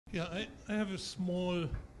Yeah, I have a small,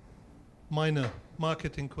 minor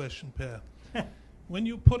marketing question, Per. When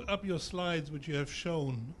you put up your slides, which you have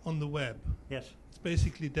shown on the web, Yes. it's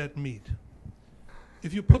basically dead meat.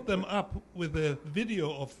 If you put them up with a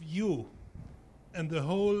video of you and the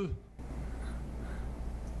whole,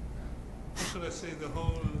 how should I say, the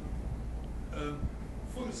whole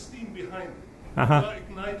full steam behind it, you are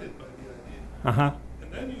ignited by the idea,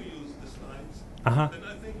 and then you use the slides, then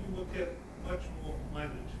I think you will get much more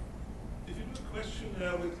mileage. If you do a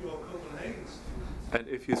questionnaire with your Copenhagen students, and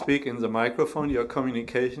if you speak in the microphone, your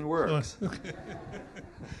communication works.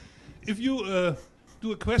 If you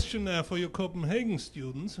do a questionnaire for your Copenhagen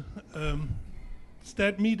students, it's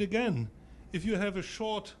dead meat again. If you have a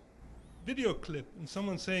short video clip and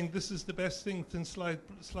someone saying this is the best thing since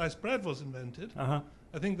sliced bread was invented, I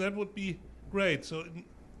think that would be great. So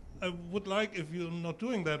I would like, if you're not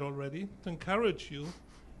doing that already, to encourage you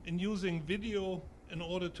in using video in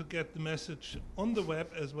order to get the message on the web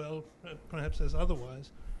as well, perhaps as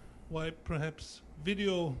otherwise. Why perhaps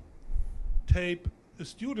video tape a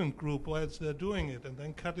student group whilst they're doing it and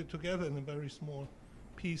then cut it together in a very small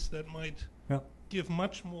piece that might give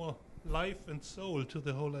much more life and soul to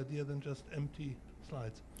the whole idea than just empty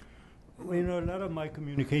slides. Well, you know, a lot of my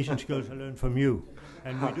communication skills I learned from you,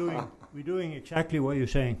 and we're doing exactly what you're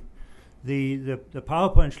saying. The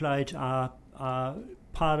PowerPoint slides are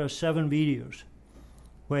part of 7 videos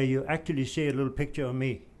where you actually see a little picture of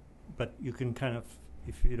me, but you can kind of,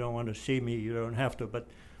 if you don't want to see me, you don't have to, but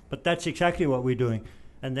that's exactly what we're doing.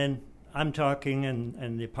 And then I'm talking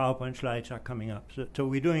and the PowerPoint slides are coming up. So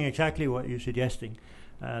we're doing exactly what you're suggesting.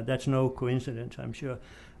 That's no coincidence, I'm sure.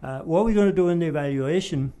 What we're going to do in the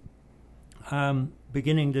evaluation,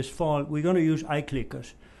 beginning this fall, we're going to use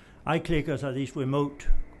iClickers. iClickers are these remote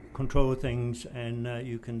control things, and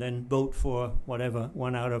you can then vote for whatever,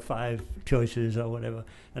 1 out of 5 choices or whatever,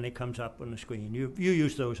 and it comes up on the screen. You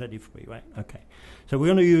use those at IFPRI, right? Okay. So we're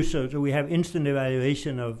going to use those. So we have instant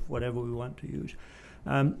evaluation of whatever we want to use.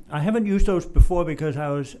 I haven't used those before because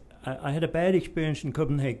I had a bad experience in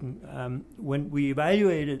Copenhagen when we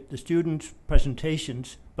evaluated the students'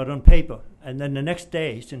 presentations, but on paper. And then the next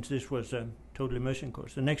day, since this was a total immersion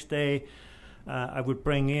course, the next day I would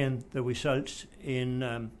bring in the results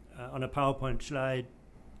in on a PowerPoint slide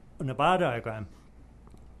on a bar diagram.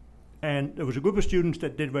 And there was a group of students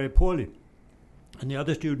that did very poorly. And the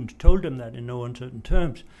other students told them that in no uncertain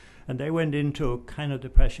terms. And they went into kind of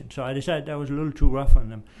depression. So I decided that was a little too rough on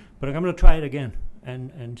them. But I'm going to try it again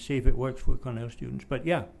and see if it works for Cornell students. But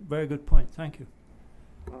yeah, very good point. Thank you.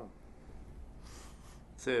 Oh.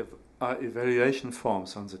 There are evaluation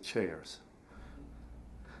forms on the chairs.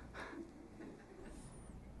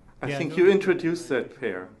 I think you introduced that,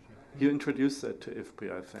 Per. You introduced that to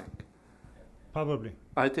IFPRI, I think. Probably.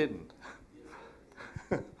 I didn't.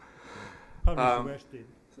 Probably did.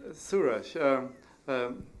 Suraj, in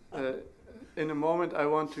a moment I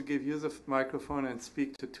want to give you the microphone and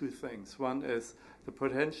speak to 2 things. One is the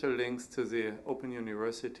potential links to the Open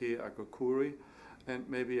University Agokuri, and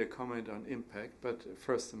maybe a comment on impact, but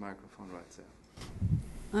first the microphone right there.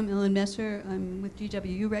 I'm Ellen Messer. I'm with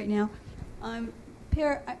GWU right now.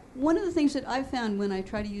 Per, one of the things that I've found when I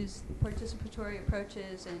try to use participatory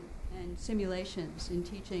approaches and simulations in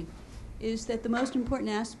teaching is that the most important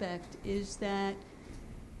aspect is that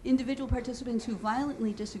individual participants who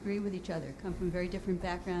violently disagree with each other, come from very different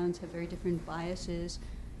backgrounds, have very different biases,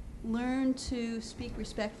 learn to speak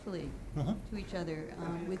respectfully to each other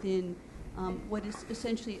within what is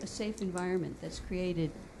essentially a safe environment that's created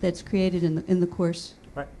in the course,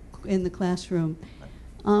 in the classroom.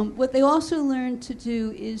 What they also learn to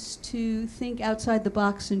do is to think outside the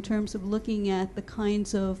box in terms of looking at the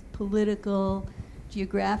kinds of political,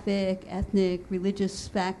 geographic, ethnic, religious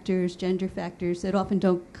factors, gender factors that often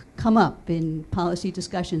don't come up in policy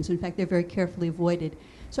discussions. In fact, they're very carefully avoided.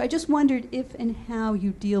 So I just wondered if and how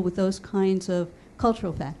you deal with those kinds of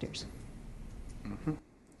cultural factors. Mm-hmm.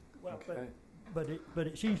 Well, okay. But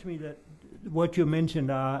it seems to me that what you mentioned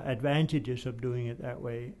are advantages of doing it that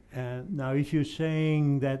way. Now, if you're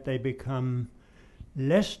saying that they become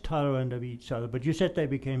less tolerant of each other, but you said they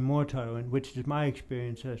became more tolerant, which is my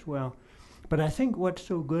experience as well. But I think what's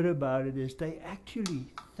so good about it is they actually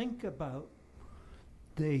think about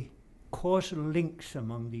the causal links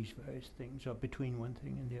among these various things, or between one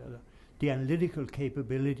thing and the other. The analytical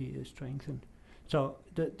capability is strengthened. So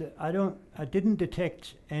I didn't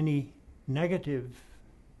detect any negative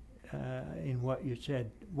in what you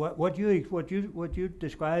said. What you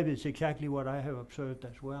described is exactly what I have observed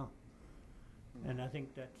as well, and I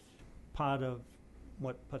think that's part of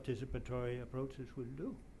what participatory approaches will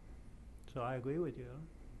do. So I agree with you.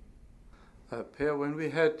 Per, when we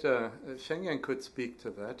had, Shengyan could speak to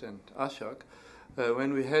that, and Ashok,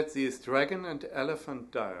 when we had these dragon and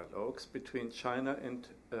elephant dialogues between China and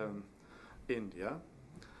India,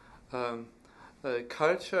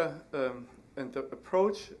 culture and the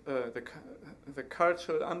approach, the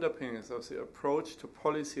cultural underpinnings of the approach to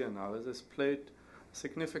policy analysis played a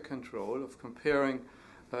significant role of comparing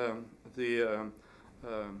the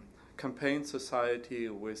campaign society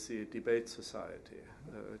with the debate society,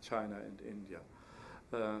 China and India,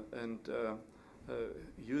 and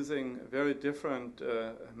using very different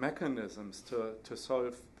mechanisms to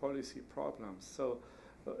solve policy problems. So,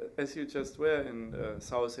 as you just were in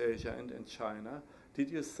South Asia and in China, did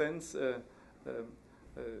you sense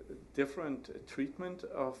different treatment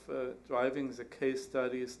of driving the case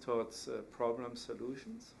studies towards problem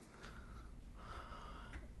solutions?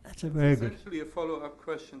 That's a very good. Essentially, a follow-up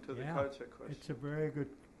question to the culture question.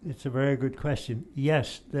 It's a very good question.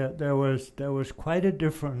 Yes, there was quite a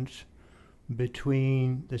difference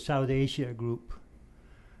between the South Asia group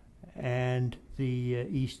and the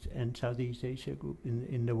East and Southeast Asia group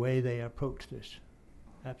in the way they approached this.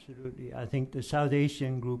 Absolutely. I think the South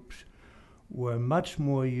Asian groups were much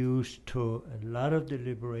more used to a lot of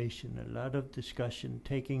deliberation, a lot of discussion,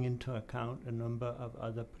 taking into account a number of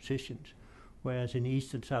other positions. Whereas in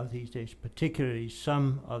East and Southeast Asia, particularly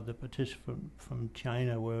some of the participants from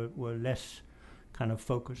China were less kind of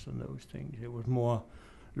focused on those things. It was more,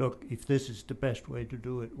 look, if this is the best way to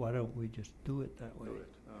do it, why don't we just do it that way?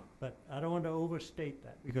 But I don't want to overstate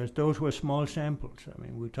that, because those were small samples. I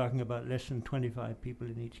mean, we're talking about less than 25 people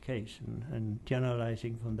in each case, and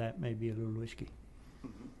generalizing from that may be a little risky.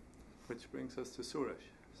 Mm-hmm. Which brings us to Suresh.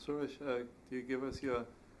 Suresh, do you give us your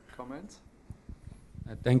comments?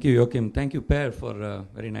 Thank you, Joachim. Thank you, Per, for a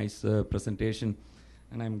very nice presentation.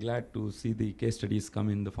 And I'm glad to see the case studies come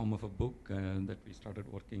in the form of a book that we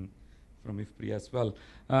started working from IFPRI as well.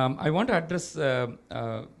 I want to address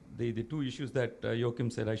the two issues that Joachim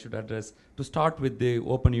said I should address. To start with the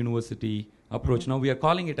open university approach. Now we are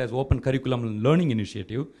calling it as Open Curriculum and Learning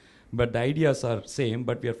Initiative, but the ideas are same,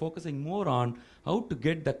 but we are focusing more on how to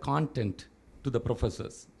get the content to the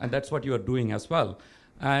professors. And that's what you are doing as well.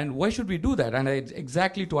 And why should we do that? And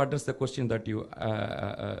exactly to address the question that you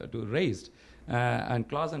raised. And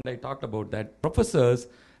Klaus and I talked about that. Professors,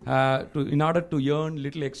 in order to earn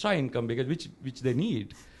little extra income, because which they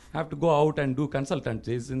need, have to go out and do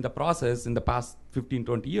consultancies. In the process, in the past 15,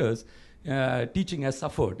 20 years, teaching has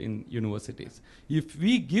suffered in universities. If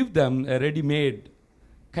we give them a ready-made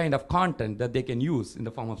kind of content that they can use in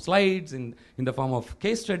the form of slides, in the form of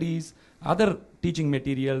case studies, other teaching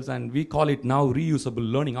materials, and we call it now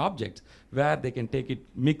reusable learning objects, where they can take it,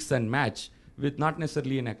 mix and match with not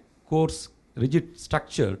necessarily in a course rigid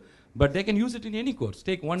structure, but they can use it in any course.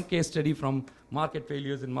 Take one case study from market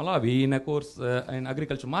failures in Malawi in a course in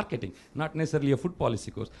agriculture marketing, not necessarily a food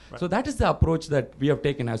policy course. Right. So that is the approach that we have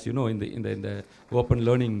taken, as you know, in the open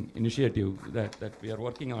learning initiative that we are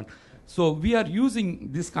working on. So we are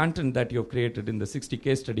using this content that you have created in the 60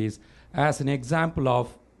 case studies as an example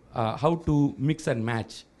of how to mix and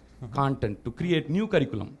match content to create new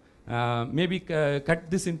curriculum. Maybe cut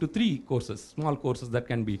this into 3 courses, small courses that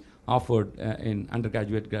can be offered in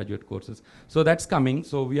undergraduate, graduate courses. So that's coming.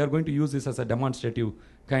 So we are going to use this as a demonstrative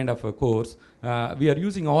kind of a course. We are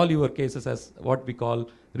using all your cases as what we call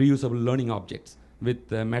reusable learning objects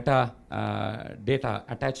with meta data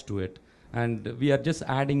attached to it. And we are just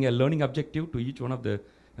adding a learning objective to each one of the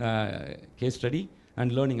case study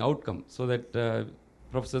and learning outcome, so that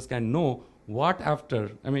professors can know what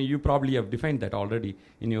after, I mean, you probably have defined that already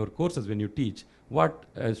in your courses when you teach, what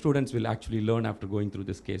students will actually learn after going through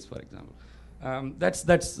this case, for example.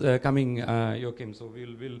 That's coming, Joachim. So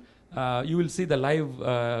you will see the live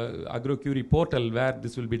AgroCurie portal where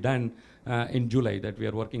this will be done in July, that we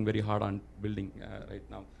are working very hard on building right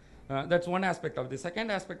now. That's one aspect of the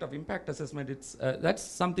second aspect of impact assessment. That's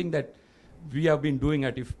something that we have been doing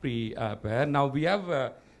at IFPRI. Now we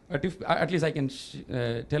have, at least I can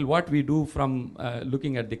tell what we do from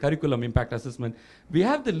looking at the curriculum impact assessment. We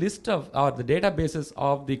have the list of, or the databases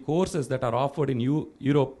of the courses that are offered in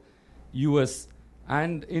Europe, US,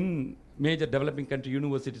 and in major developing country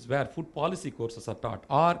universities where food policy courses are taught,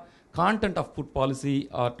 or content of food policy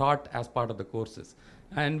are taught as part of the courses.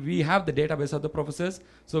 And we have the database of the professors.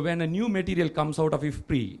 So when a new material comes out of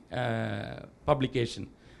IFPRI publication,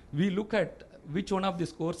 we look at which one of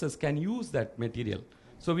these courses can use that material.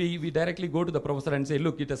 So we directly go to the professor and say,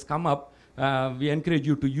 look, it has come up. We encourage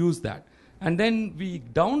you to use that. And then we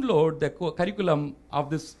download the curriculum of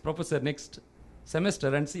this professor next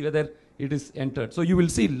semester and see whether it is entered. So you will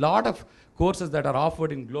see a lot of courses that are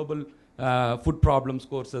offered in global food problems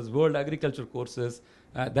courses, world agriculture courses,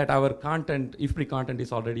 that our content, IFPRI content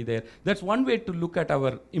is already there. That's one way to look at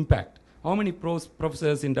our impact. How many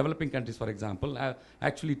professors in developing countries, for example, have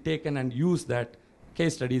actually taken and used that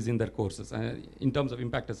case studies in their courses in terms of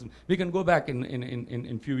impact assessment? We can go back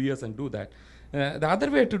in few years and do that. The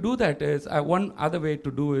other way to do that is, one other way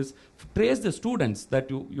to do is trace the students that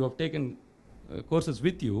you have taken courses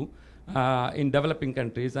with you in developing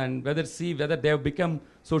countries, and see whether they have become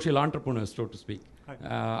social entrepreneurs, so to speak,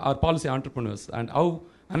 or policy entrepreneurs, and how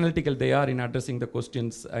analytical they are in addressing the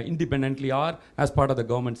questions independently or as part of the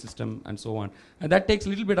government system and so on. And that takes a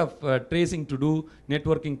little bit of tracing to do,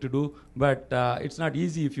 networking to do, but it's not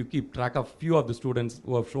easy if you keep track of few of the students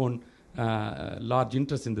who have shown large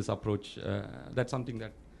interest in this approach. That's something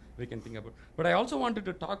that we can think about. But I also wanted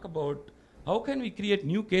to talk about how can we create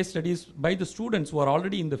new case studies by the students who are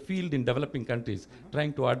already in the field in developing countries,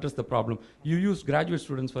 trying to address the problem. You use graduate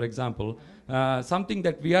students, for example. Something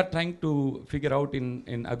that we are trying to figure out in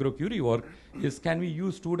AgroCurie work is, can we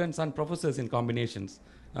use students and professors in combinations?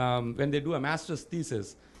 When they do a master's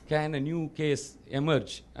thesis, can a new case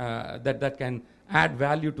emerge that can add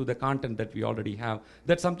value to the content that we already have?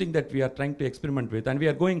 That's something that we are trying to experiment with, and we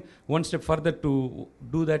are going one step further to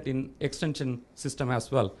do that in extension system as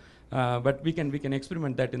well. But we can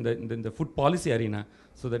experiment that in the food policy arena,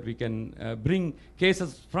 so that we can bring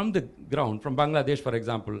cases from the ground, from Bangladesh, for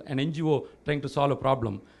example, an NGO trying to solve a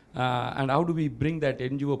problem, and how do we bring that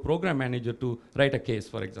NGO program manager to write a case,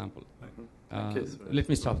 for example. Let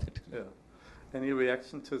me stop that. Yeah. Any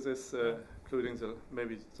reaction to this, including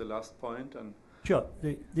maybe the last point? Sure.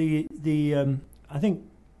 I think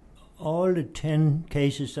all the 10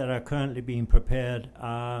 cases that are currently being prepared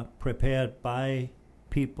are prepared by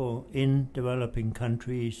people in developing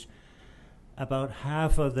countries, about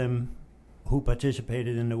half of them who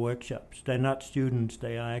participated in the workshops. They're not students,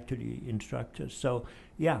 they are actually instructors. So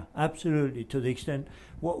yeah, absolutely, to the extent.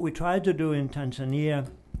 What we tried to do in Tanzania,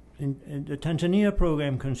 in the Tanzania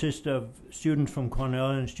program consists of students from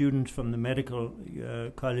Cornell and students from the medical,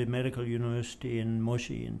 College Medical University in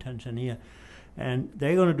Moshi in Tanzania. And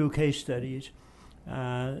they're going to do case studies.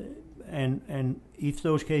 And if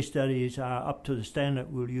those case studies are up to the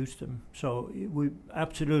standard, we'll use them. So we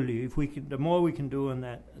absolutely, if we can, the more we can do on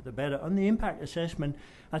that, the better. On the impact assessment,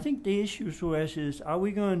 I think the issue for us is: are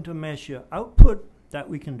we going to measure output? That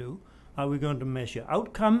we can do. Are we going to measure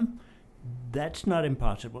outcome? That's not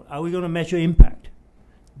impossible. Are we going to measure impact?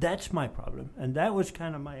 That's my problem, and that was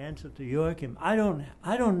kind of my answer to Joachim. I don't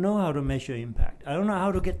know how to measure impact. I don't know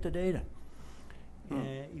how to get the data.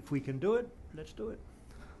 If we can do it, let's do it.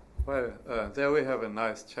 Well, there we have a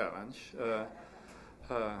nice challenge.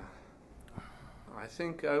 I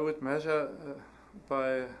think I would measure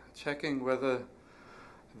by checking whether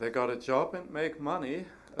they got a job and make money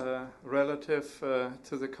relative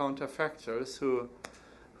to the counterfactuals who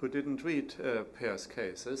didn't read Per's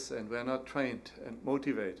cases and were not trained and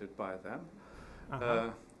motivated by them.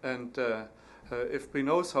 And IFPRI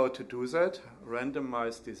knows how to do that,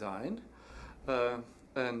 randomized design.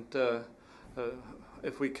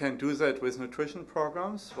 If we can do that with nutrition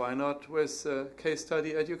programs, why not with case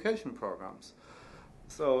study education programs?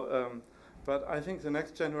 So, but I think the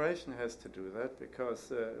next generation has to do that,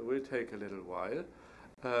 because it will take a little while,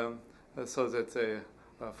 so that they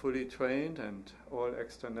are fully trained and all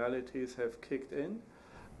externalities have kicked in.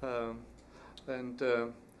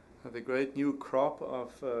 The great new crop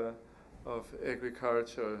of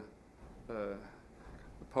agricultural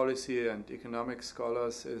policy and economic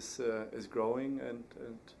scholars is growing and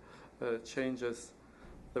changes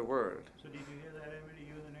the world. So did you hear that, Emily?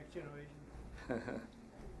 You're the next generation.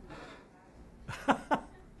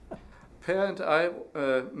 Per and I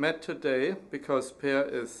met today because Per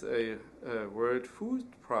is a World Food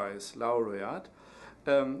Prize laureate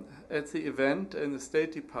at the event in the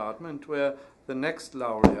State Department where the next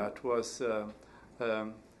laureate was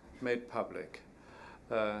made public.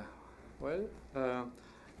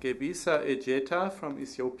 Gebisa Ejeta from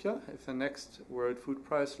Ethiopia is the next World Food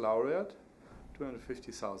Prize laureate,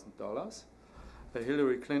 $250,000.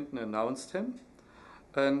 Hillary Clinton announced him,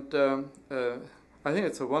 and I think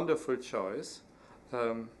it's a wonderful choice.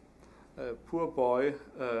 Poor boy,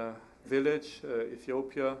 village,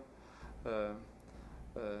 Ethiopia,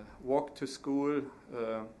 walked to school,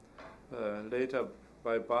 later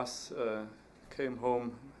by bus, came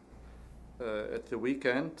home at the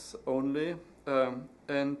weekends only,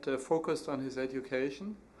 and focused on his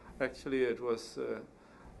education. Actually, it was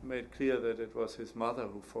made clear that it was his mother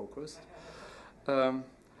who focused.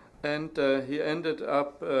 And he ended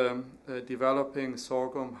up developing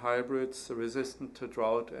sorghum hybrids resistant to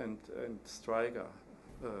drought and striga.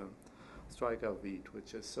 striker wheat,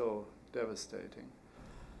 which is so devastating.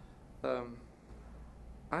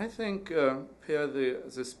 I think, Per,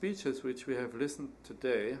 the speeches which we have listened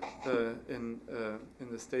today in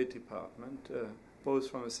the State Department, both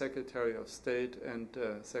from the Secretary of State and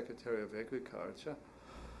Secretary of Agriculture,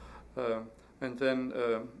 and then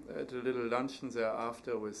at a little luncheon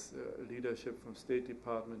thereafter with leadership from State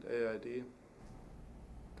Department, AID,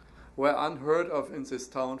 were unheard of in this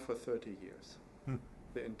town for 30 years.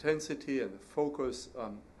 The intensity and the focus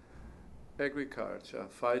on agriculture,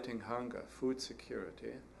 fighting hunger, food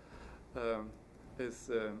security, is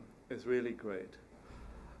really great.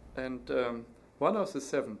 And one of the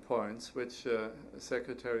 7 points which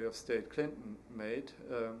Secretary of State Clinton made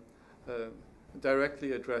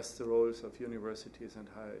directly addressed the roles of universities and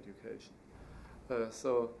higher education.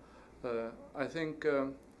 So I think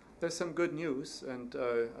there's some good news, and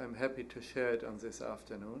I'm happy to share it on this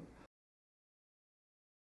afternoon.